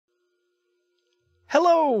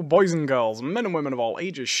Hello, boys and girls, men and women of all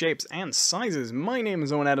ages, shapes, and sizes. My name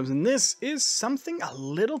is Owen Adams, and this is something a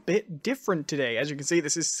little bit different today. As you can see,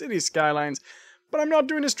 this is City Skylines, but I'm not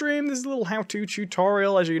doing a stream. This is a little how-to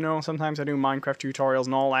tutorial. As you know, sometimes I do Minecraft tutorials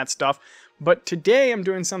and all that stuff. But today I'm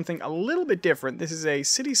doing something a little bit different. This is a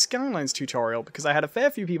City Skylines tutorial because I had a fair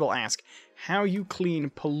few people ask how you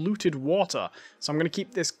clean polluted water. So I'm going to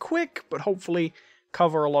keep this quick, but hopefully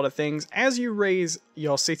cover a lot of things. As you raise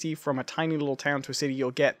your city from a tiny little town to a city,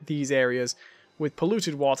 you'll get these areas with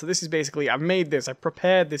polluted water. This is basically, I've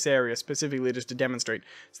prepared this area specifically just to demonstrate.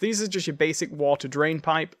 So these are just your basic water drain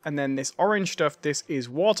pipe, and then this orange stuff, this is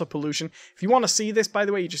water pollution. If you want to see this, by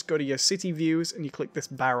the way, you just go to your city views and you click this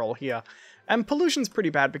barrel here. And pollution's pretty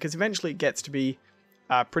bad because eventually it gets to be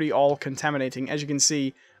pretty all-contaminating. As you can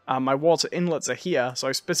see, my water inlets are here, so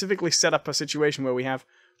I specifically set up a situation where we have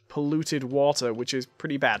polluted water, which is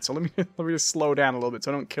pretty bad. So let me just slow down a little bit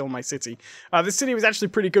so I don't kill my city. This city was actually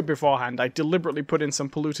pretty good beforehand. I deliberately put in some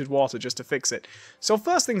polluted water just to fix it. So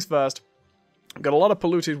first things first, I've got a lot of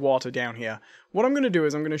polluted water down here. What I'm going to do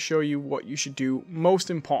is I'm going to show you what you should do, most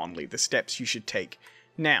importantly, the steps you should take.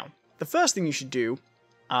 Now, the first thing you should do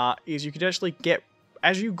is you could actually get,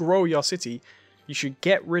 as you grow your city, you should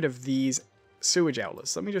get rid of these sewage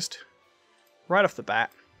outlets. Let me just, right off the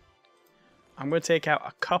bat, I'm going to take out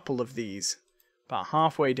a couple of these, about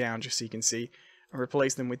halfway down, just so you can see, and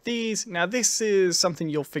replace them with these. Now, this is something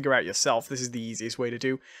you'll figure out yourself. This is the easiest way to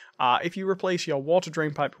do. If you replace your water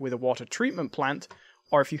drain pipe with a water treatment plant,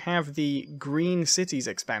 or if you have the Green Cities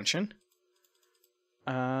expansion,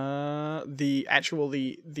 the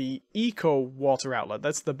eco water outlet,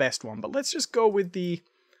 that's the best one. But let's just go with the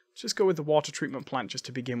water treatment plant just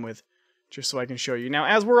to begin with, just so I can show you. Now,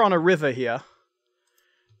 as we're on a river here,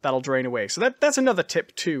 that'll drain away. So that's another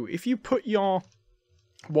tip too. If you put your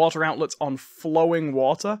water outlets on flowing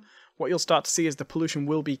water, what you'll start to see is the pollution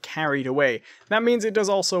will be carried away. That means it does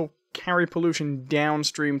also carry pollution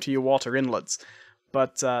downstream to your water inlets.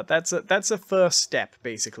 But that's a first step,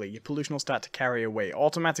 basically. Your pollution will start to carry away.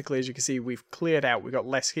 Automatically, as you can see, we've cleared out. We've got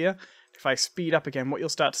less here. If I speed up again, what you'll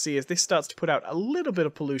start to see is this starts to put out a little bit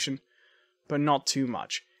of pollution, but not too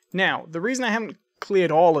much. Now, the reason I haven't cleared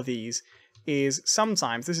all of these is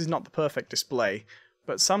sometimes, this is not the perfect display,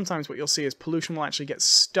 but sometimes what you'll see is pollution will actually get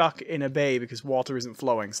stuck in a bay because water isn't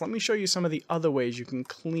flowing. So let me show you some of the other ways you can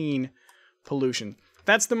clean pollution.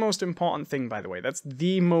 That's the most important thing, by the way. That's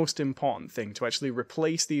the most important thing, to actually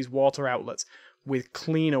replace these water outlets with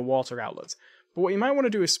cleaner water outlets. But what you might want to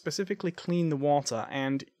do is specifically clean the water,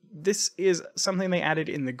 and this is something they added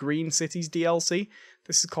in the Green Cities DLC.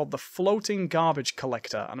 This is called the floating garbage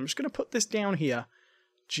collector, and I'm just going to put this down here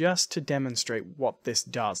just to demonstrate what this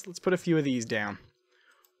does. Let's put a few of these down.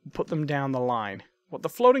 Put them down the line. What the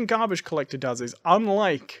floating garbage collector does is,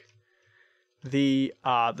 unlike the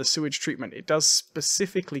sewage treatment, it does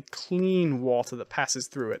specifically clean water that passes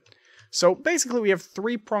through it. So basically we have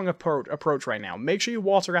three-prong approach right now. Make sure your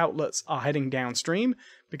water outlets are heading downstream,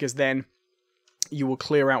 because then you will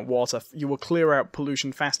clear out water, you will clear out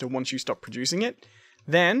pollution faster once you stop producing it.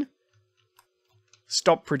 Then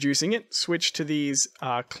stop producing it, switch to these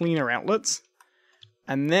cleaner outlets,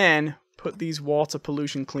 and then put these water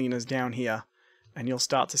pollution cleaners down here, and you'll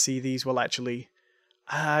start to see these will actually...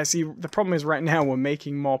 see, the problem is right now we're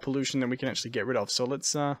making more pollution than we can actually get rid of, so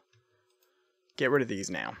let's get rid of these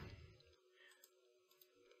now.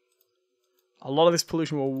 A lot of this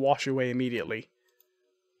pollution will wash away immediately.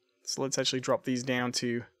 So let's actually drop these down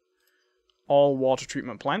to all water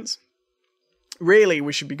treatment plants. Really,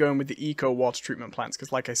 we should be going with the eco water treatment plants,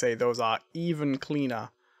 because like I say, those are even cleaner.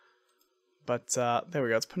 But there we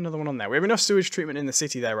go, let's put another one on there. We have enough sewage treatment in the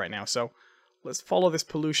city there right now, so let's follow this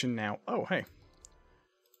pollution now. Oh, hey. A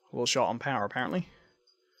little short on power, apparently.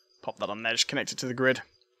 Pop that on there, just connect it to the grid.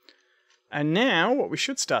 And now, what we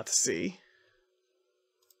should start to see,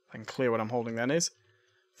 if I can clear what I'm holding that is,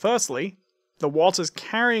 firstly, the water's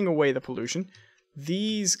carrying away the pollution.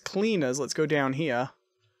 These cleaners, let's go down here.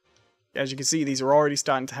 As you can see, these are already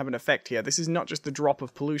starting to have an effect here. This is not just the drop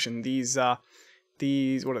of pollution. These, what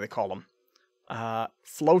do they call them?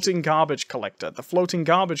 Floating garbage collector. The floating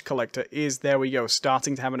garbage collector is, there we go,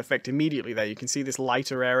 starting to have an effect immediately there. You can see this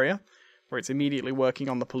lighter area where it's immediately working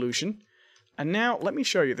on the pollution. And now, let me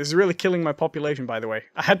show you. This is really killing my population, by the way.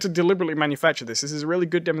 I had to deliberately manufacture this. This is a really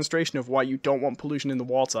good demonstration of why you don't want pollution in the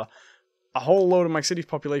water. A whole load of my city's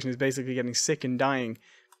population is basically getting sick and dying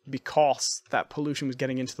because that pollution was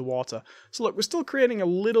getting into the water. So look, we're still creating a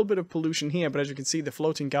little bit of pollution here, but as you can see, the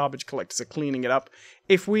floating garbage collectors are cleaning it up.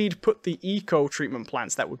 If we'd put the eco treatment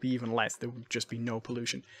plants, that would be even less. There would just be no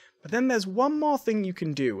pollution. But then there's one more thing you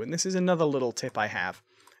can do, and this is another little tip I have.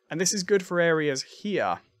 And this is good for areas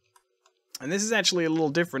here. And this is actually a little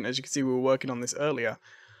different, as you can see we were working on this earlier.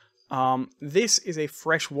 This is a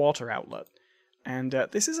fresh water outlet. And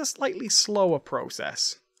this is a slightly slower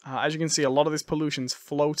process. As you can see, a lot of this pollution's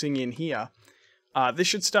floating in here. This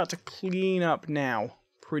should start to clean up now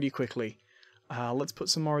pretty quickly. Let's put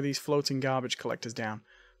some more of these floating garbage collectors down.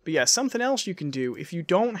 But yeah, something else you can do, if you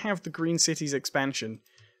don't have the Green Cities expansion,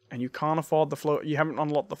 and you can't afford the you haven't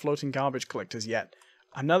unlocked the floating garbage collectors yet,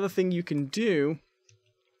 another thing you can do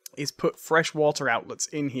is put fresh water outlets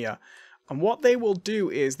in here. And what they will do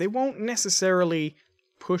is, they won't necessarily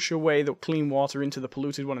push away the clean water into the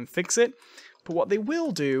polluted one and fix it, but what they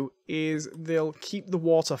will do is they'll keep the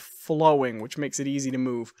water flowing, which makes it easy to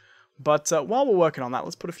move. But while we're working on that,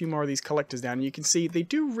 let's put a few more of these collectors down. You can see they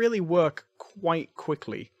do really work quite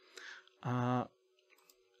quickly. And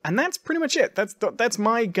that's pretty much it. That's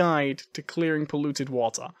my guide to clearing polluted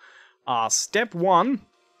water. Step 1,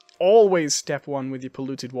 always step 1 with your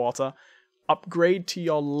polluted water, upgrade to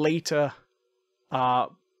your later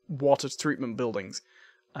water treatment buildings.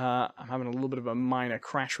 I'm having a little bit of a minor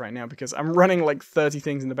crash right now because I'm running like 30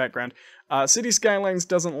 things in the background. City Skylines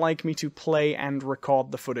doesn't like me to play and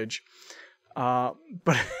record the footage. But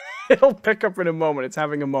it'll pick up in a moment. It's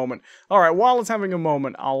having a moment. Alright, while it's having a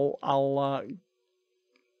moment, I'll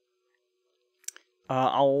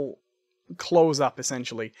close up,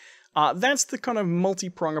 essentially. That's the kind of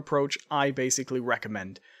multi-prong approach I basically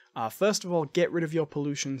recommend. First of all, get rid of your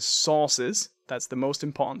pollution sources. That's the most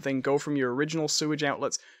important thing. Go from your original sewage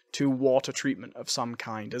outlets to water treatment of some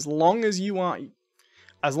kind. As long as you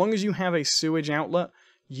have a sewage outlet,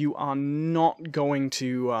 you are not going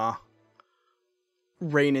to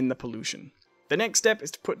rein in the pollution. The next step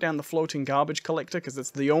is to put down the floating garbage collector, because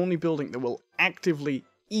it's the only building that will actively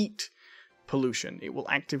eat pollution. It will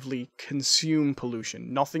actively consume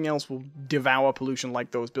pollution. Nothing else will devour pollution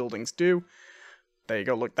like those buildings do. There you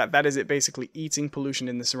go, look, that is it, basically eating pollution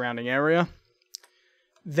in the surrounding area.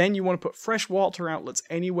 Then you want to put fresh water outlets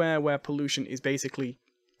anywhere where pollution is basically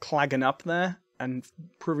clagging up there and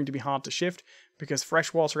proving to be hard to shift, because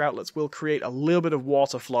fresh water outlets will create a little bit of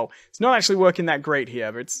water flow. It's not actually working that great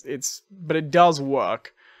here, but it does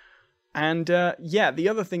work. And yeah, the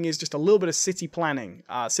other thing is just a little bit of city planning.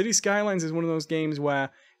 City Skylines is one of those games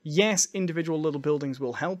where, yes, individual little buildings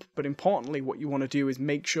will help, but importantly what you want to do is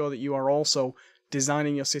make sure that you are also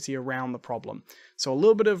designing your city around the problem. So a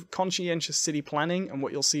little bit of conscientious city planning, and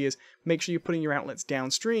what you'll see is make sure you're putting your outlets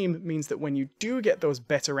downstream means that when you do get those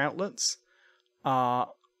better outlets, sorry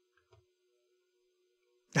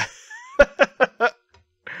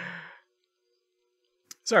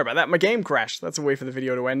about that, my game crashed. That's a way for the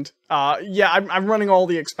video to end. Yeah, I'm running all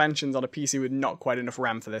the expansions on a PC with not quite enough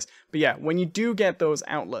RAM for this. But yeah, when you do get those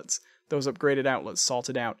outlets, those upgraded outlets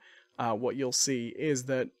sorted out, what you'll see is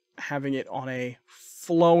that having it on a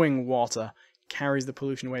flowing water carries the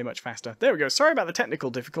pollution away much faster. There we go. Sorry about the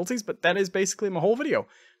technical difficulties, but that is basically my whole video.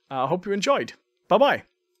 I hope you enjoyed. Bye-bye.